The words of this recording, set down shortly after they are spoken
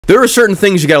There are certain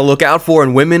things you gotta look out for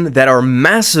in women that are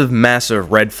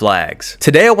massive red flags.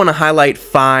 Today I wanna highlight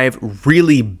 5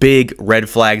 really big red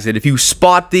flags that if you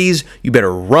spot these, you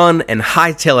better run and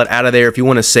hightail it out of there if you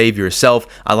wanna save yourself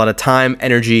a lot of time,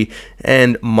 energy,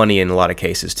 and money in a lot of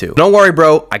cases too. Don't worry,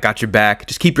 bro, I got your back.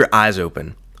 Just keep your eyes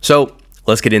open. So,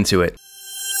 let's get into it.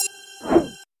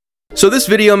 So this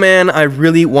video, man, I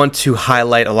really want to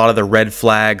highlight a lot of the red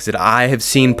flags that I have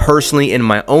seen personally in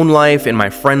my own life, in my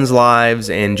friends' lives,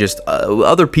 and just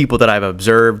other people that I've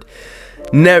observed.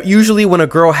 Now, usually when a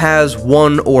girl has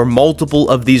one or multiple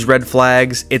of these red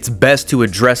flags, it's best to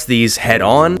address these head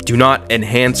on. Do not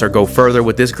enhance or go further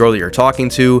with this girl that you're talking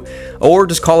to, or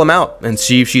just call them out and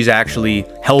see if she's actually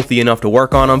healthy enough to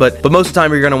work on them. But most of the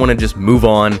time, you're gonna wanna just move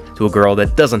on to a girl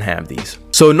that doesn't have these.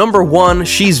 So number 1,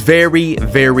 she's very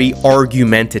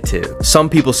argumentative. Some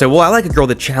people say, well, I like a girl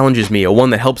that challenges me, or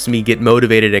one that helps me get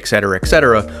motivated,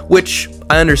 etc., which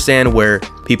I understand where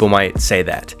people might say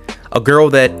that. A girl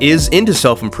that is into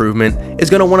self-improvement is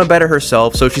going to want to better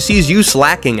herself, so if she sees you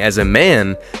slacking as a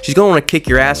man, she's going to want to kick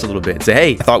your ass a little bit. Say,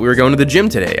 hey, I thought we were going to the gym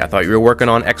today. I thought you were working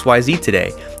on XYZ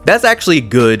today. That's actually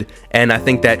good, and I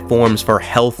think that forms for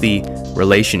healthy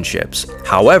relationships.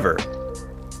 However,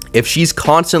 if she's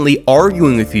constantly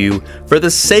arguing with you for the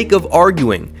sake of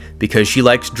arguing, because she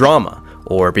likes drama,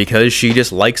 or because she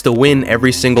just likes to win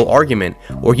every single argument,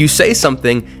 or you say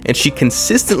something and she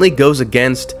consistently goes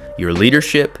against your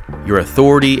leadership, your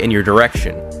authority, and your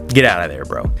direction, get out of there,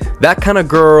 bro. That kind of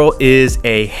girl is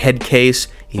a head case,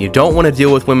 and you don't want to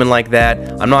deal with women like that.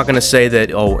 I'm not going to say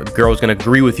that, oh, a girl's going to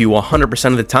agree with you 100%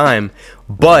 of the time,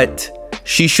 but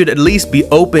she should at least be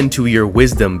open to your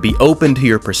wisdom, be open to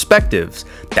your perspectives.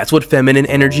 That's what feminine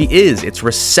energy is. It's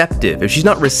receptive. If she's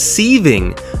not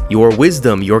receiving your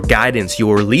wisdom, your guidance,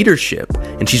 your leadership,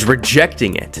 and she's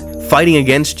rejecting it, fighting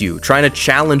against you, trying to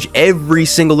challenge every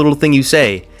single little thing you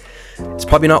say, it's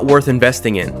probably not worth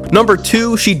investing in. Number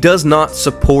 2, she does not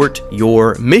support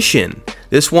your mission.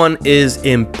 This one is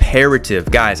imperative.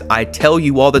 Guys, I tell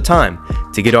you all the time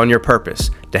to get on your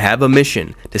purpose, to have a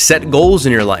mission, to set goals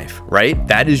in your life, right?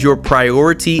 That is your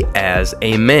priority as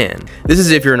a man. This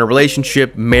is if you're in a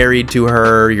relationship, married to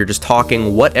her, you're just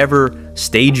talking, whatever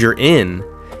stage you're in.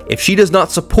 If she does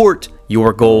not support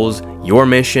your goals, your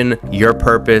mission, your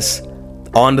purpose,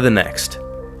 on to the next.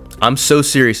 I'm so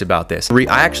serious about this. I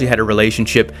actually had a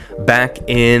relationship back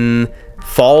in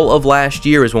fall of last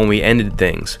year is when we ended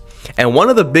things. And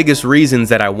one of the biggest reasons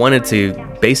that I wanted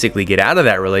to basically get out of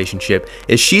that relationship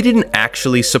is she didn't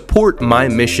actually support my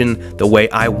mission the way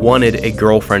I wanted a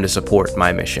girlfriend to support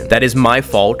my mission. That is my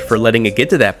fault for letting it get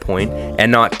to that point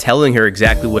and not telling her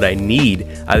exactly what I need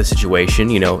out of the situation.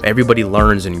 You know, everybody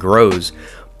learns and grows.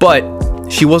 But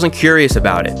she wasn't curious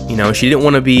about it. You know, she didn't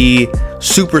want to be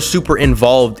super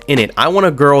involved in it. I want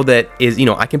a girl that is, you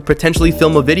know, I can potentially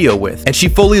film a video with. And she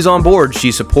fully is on board.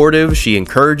 She's supportive. She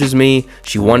encourages me.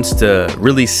 She wants to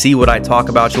really see what I talk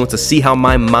about. She wants to see how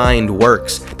my mind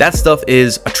works. That stuff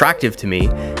is attractive to me.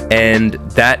 And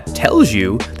that tells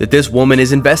you that this woman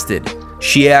is invested.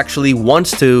 She actually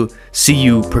wants to see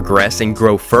you progress and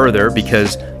grow further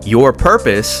because your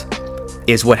purpose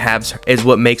is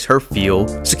what makes her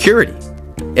feel security.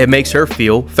 It makes her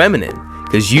feel feminine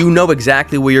because you know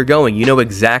exactly where you're going. You know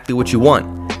exactly what you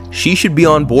want. She should be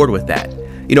on board with that.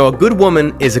 You know, a good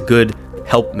woman is a good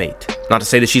helpmate. Not to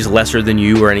say that she's lesser than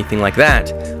you or anything like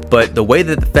that, but the way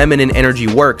that the feminine energy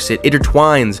works, it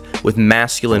intertwines with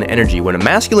masculine energy. When a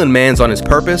masculine man's on his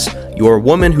purpose, your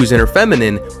woman who's in her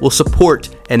feminine will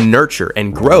support and nurture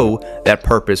and grow that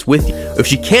purpose with you. If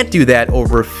she can't do that or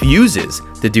refuses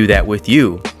to do that with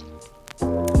you,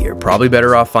 you're probably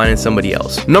better off finding somebody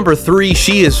else. Number 3,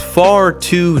 she is far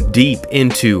too deep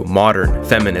into modern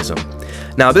feminism.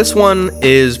 Now this one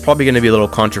is probably going to be a little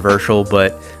controversial,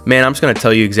 but man, I'm just going to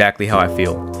tell you exactly how I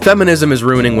feel. Feminism is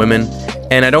ruining women,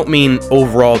 and I don't mean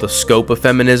overall the scope of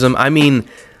feminism. I mean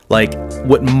like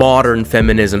what modern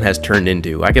feminism has turned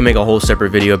into. I can make a whole separate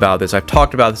video about this. I've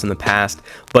talked about this in the past,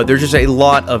 but there's just a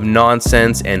lot of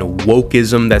nonsense and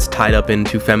wokeism that's tied up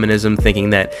into feminism,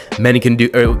 thinking that women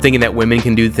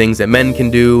can do things that men can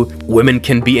do. Women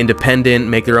can be independent,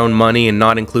 make their own money, and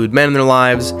not include men in their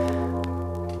lives.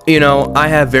 You know, I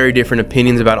have very different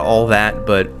opinions about all that,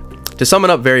 but to sum it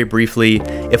up very briefly,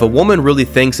 if a woman really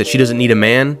thinks that she doesn't need a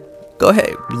man, go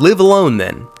ahead, live alone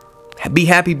then. Be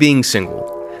happy being single.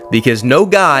 Because no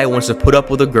guy wants to put up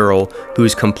with a girl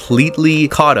who's completely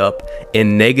caught up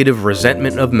in negative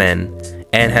resentment of men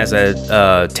and has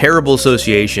a terrible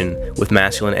association with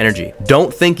masculine energy.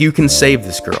 Don't think you can save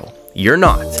this girl. You're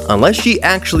not. Unless she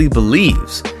actually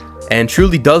believes and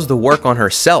truly does the work on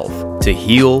herself to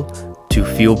heal,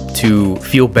 to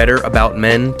feel better about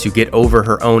men, to get over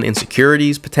her own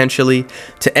insecurities potentially,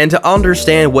 and to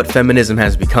understand what feminism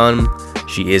has become.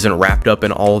 She isn't wrapped up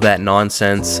in all that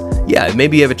nonsense. Yeah,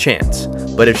 maybe you have a chance.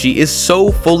 But if she is so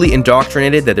fully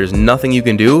indoctrinated that there's nothing you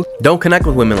can do, don't connect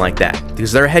with women like that,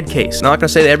 because they're a head case. I'm not gonna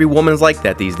say that every woman's like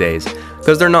that these days,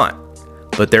 because they're not.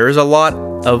 But there is a lot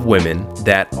of women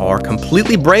that are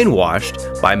completely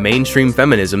brainwashed by mainstream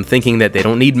feminism, thinking that they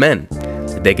don't need men,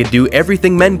 that they could do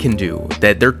everything men can do,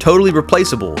 that they're totally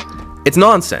replaceable. It's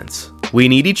nonsense. We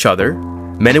need each other.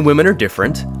 Men and women are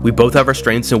different. We both have our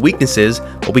strengths and weaknesses,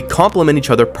 but we complement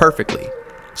each other perfectly.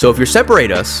 So if you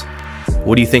separate us,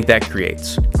 what do you think that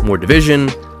creates? More division,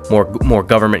 more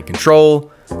government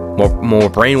control, more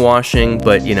brainwashing.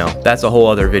 But you know, that's a whole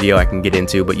other video I can get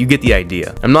into, but you get the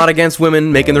idea. I'm not against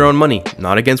women making their own money,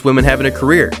 not against women having a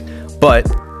career, but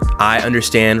I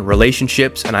understand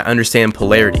relationships and I understand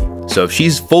polarity. So if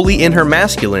she's fully in her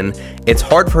masculine, it's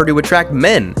hard for her to attract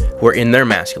men who are in their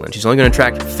masculine. She's only going to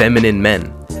attract feminine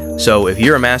men. So if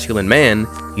you're a masculine man,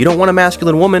 you don't want a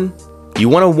masculine woman. You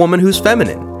want a woman who's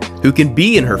feminine, who can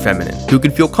be in her feminine, who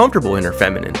can feel comfortable in her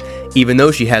feminine, even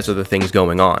though she has other things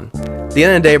going on. At the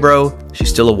end of the day, bro, she's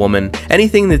still a woman.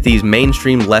 Anything that these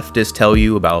mainstream leftists tell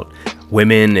you about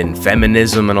women and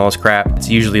feminism and all this crap, it's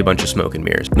usually a bunch of smoke and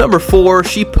mirrors. Number 4,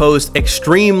 she posts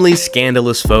extremely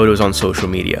scandalous photos on social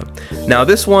media. Now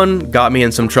this one got me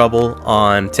in some trouble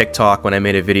on TikTok when I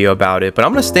made a video about it, but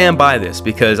I'm gonna stand by this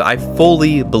because I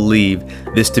fully believe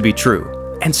this to be true.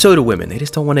 And so do women, they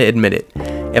just don't want to admit it.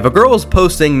 If a girl is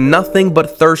posting nothing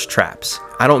but thirst traps,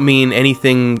 I don't mean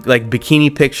anything like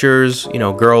bikini pictures, you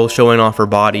know, girl showing off her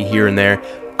body here and there,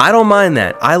 I don't mind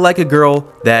that. I like a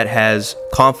girl that has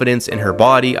confidence in her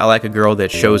body. I like a girl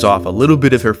that shows off a little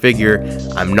bit of her figure.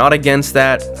 I'm not against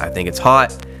that. I think it's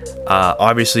hot.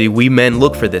 Obviously, we men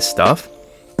look for this stuff.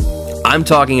 I'm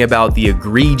talking about the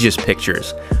egregious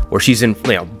pictures where she's in,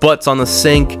 you know, butts on the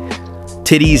sink,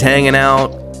 titties hanging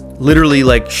out, literally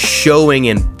like showing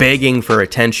and begging for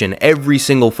attention. Every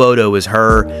single photo is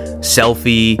her,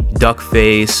 selfie, duck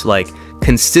face, like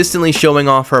consistently showing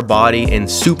off her body in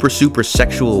super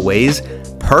sexual ways,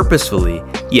 purposefully.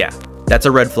 Yeah, that's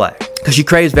a red flag. Because she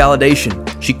craves validation.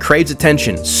 She craves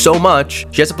attention so much,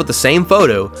 she has to put the same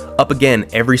photo up again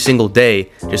every single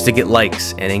day just to get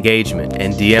likes and engagement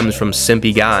and DMs from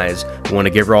simpy guys who want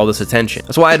to give her all this attention.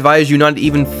 That's why I advise you not to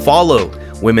even follow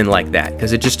women like that,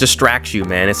 because it just distracts you,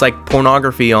 man. It's like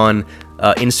pornography on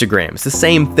Instagram. It's the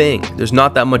same thing. There's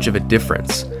not that much of a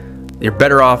difference. You're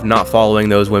better off not following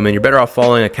those women. You're better off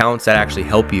following accounts that actually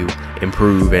help you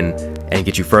improve and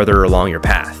get you further along your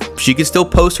path. She can still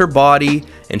post her body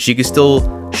and she can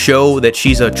still show that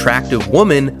she's an attractive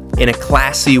woman in a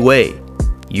classy way.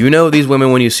 You know these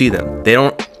women when you see them. They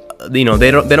don't, you know,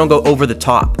 they don't go over the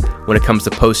top when it comes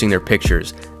to posting their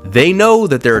pictures. They know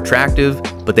that they're attractive,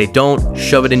 but they don't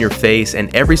shove it in your face,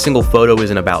 and every single photo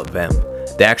isn't about them.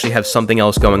 They actually have something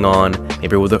else going on.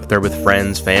 Maybe they're with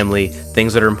friends, family,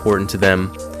 things that are important to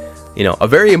them. You know, a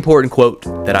very important quote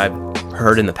that I've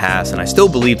heard in the past, and I still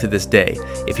believe to this day,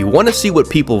 if you want to see what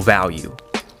people value,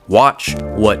 watch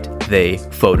what they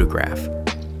photograph.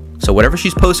 So whatever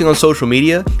she's posting on social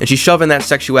media, and she's shoving that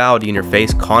sexuality in your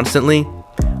face constantly,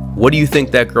 what do you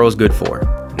think that girl's good for?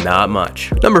 Not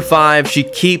much. Number 5, she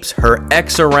keeps her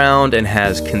ex around and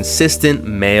has consistent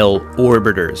male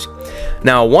orbiters.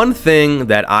 Now, one thing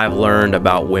that I've learned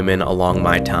about women along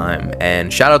my time,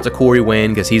 and shout out to Corey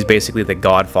Wayne because he's basically the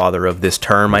godfather of this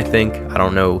term, I think. I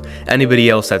don't know anybody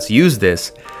else that's used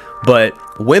this, but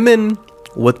women,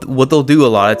 what they'll do a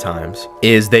lot of times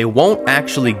is they won't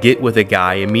actually get with a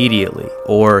guy immediately,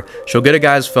 or she'll get a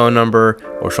guy's phone number,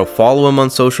 or she'll follow him on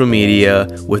social media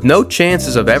with no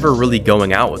chances of ever really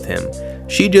going out with him.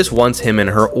 She just wants him in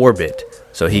her orbit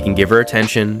so he can give her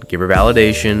attention, give her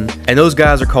validation, and those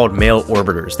guys are called male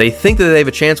orbiters. They think that they have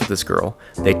a chance with this girl.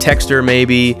 They text her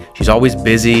maybe, she's always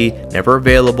busy, never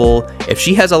available. If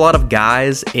she has a lot of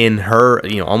guys in her,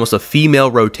 you know, almost a female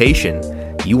rotation,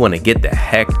 you want to get the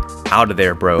heck out of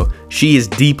there, bro. She is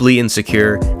deeply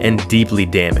insecure and deeply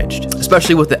damaged,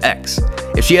 especially with the ex.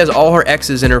 If she has all her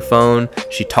exes in her phone,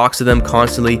 she talks to them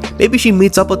constantly, maybe she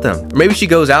meets up with them, or maybe she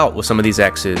goes out with some of these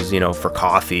exes, you know, for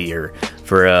coffee or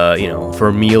for you know, for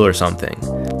a meal or something.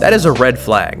 That is a red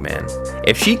flag, man.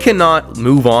 If she cannot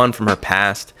move on from her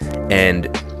past and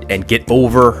get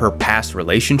over her past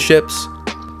relationships,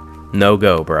 no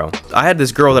go, bro. I had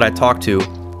this girl that I talked to,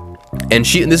 and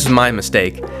this is my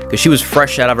mistake, because she was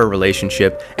fresh out of her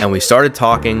relationship, and we started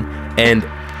talking, and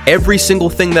every single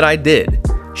thing that I did,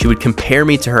 she would compare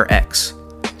me to her ex.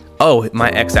 oh, my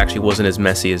ex actually wasn't as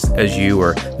messy as you,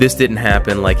 or this didn't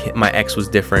happen, like my ex was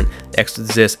different, ex was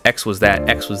this, ex was that,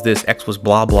 ex was this, ex was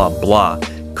blah blah blah,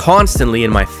 constantly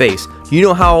in my face. You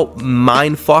know how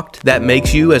mind fucked that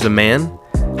makes you as a man?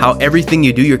 How everything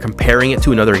you do, you're comparing it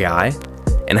to another guy,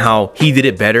 and how he did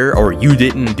it better or you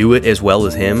didn't do it as well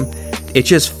as him. It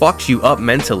just fucks you up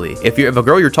mentally. If a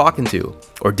girl you're talking to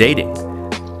or dating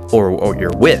or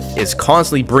you're with is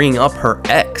constantly bringing up her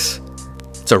ex,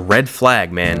 it's a red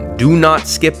flag, man. Do not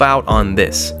skip out on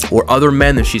this. Or other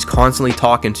men that she's constantly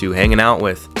talking to, hanging out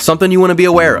with. Something you want to be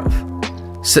aware of.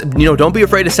 So, you know, don't be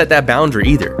afraid to set that boundary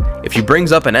either. If she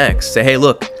brings up an ex, say, hey,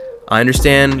 look, I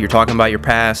understand you're talking about your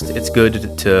past. It's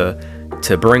good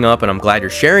to bring up, and I'm glad you're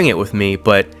sharing it with me,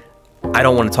 but I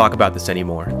don't want to talk about this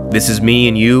anymore. This is me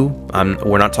and you.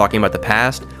 We're not talking about the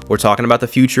past. We're talking about the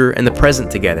future and the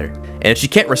present together. And if she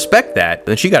can't respect that,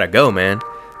 then she gotta go, man.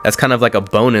 That's kind of like a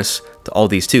bonus to all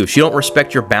these too. If she don't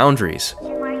respect your boundaries,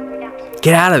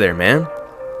 get out of there, man.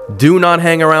 Do not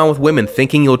hang around with women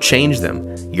thinking you'll change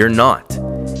them. You're not.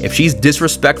 If she's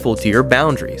disrespectful to your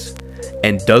boundaries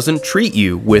and doesn't treat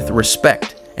you with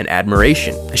respect and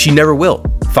admiration, she never will.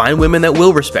 Find women that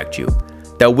will respect you,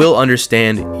 that will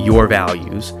understand your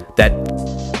values, that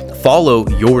follow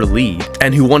your lead,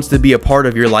 and who wants to be a part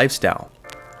of your lifestyle.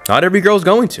 Not every girl's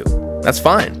going to. That's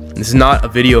fine. This is not a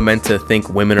video meant to think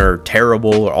women are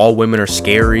terrible or all women are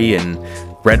scary and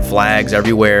red flags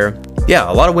everywhere. Yeah,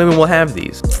 a lot of women will have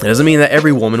these. It doesn't mean that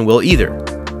every woman will either.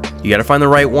 You gotta find the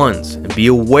right ones and be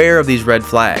aware of these red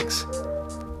flags.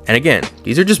 And again,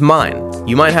 these are just mine.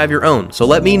 You might have your own. So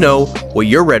let me know what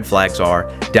your red flags are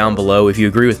down below. If you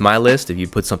agree with my list, if you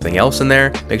put something else in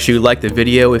there, make sure you like the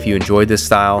video if you enjoyed this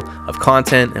style of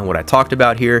content and what I talked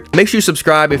about here. Make sure you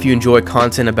subscribe if you enjoy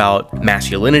content about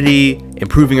masculinity,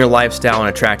 improving your lifestyle, and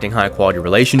attracting high quality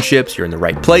relationships. You're in the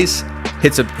right place.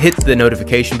 Hit the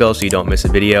notification bell so you don't miss a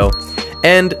video.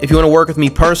 And if you want to work with me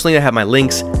personally, I have my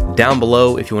links down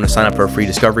below. If you want to sign up for a free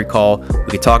discovery call,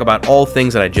 we can talk about all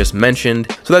things that I just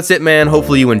mentioned. So that's it, man.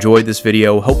 Hopefully you enjoyed this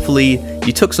video. Hopefully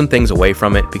you took some things away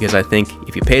from it, because I think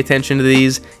if you pay attention to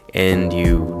these and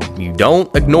you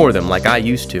don't ignore them like I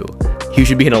used to, you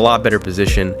should be in a lot better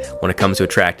position when it comes to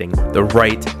attracting the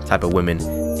right type of women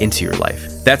into your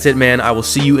life. That's it, man. I will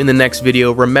see you in the next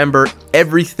video. Remember,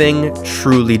 everything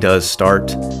truly does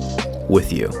start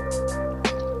with you.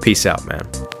 Peace out, man.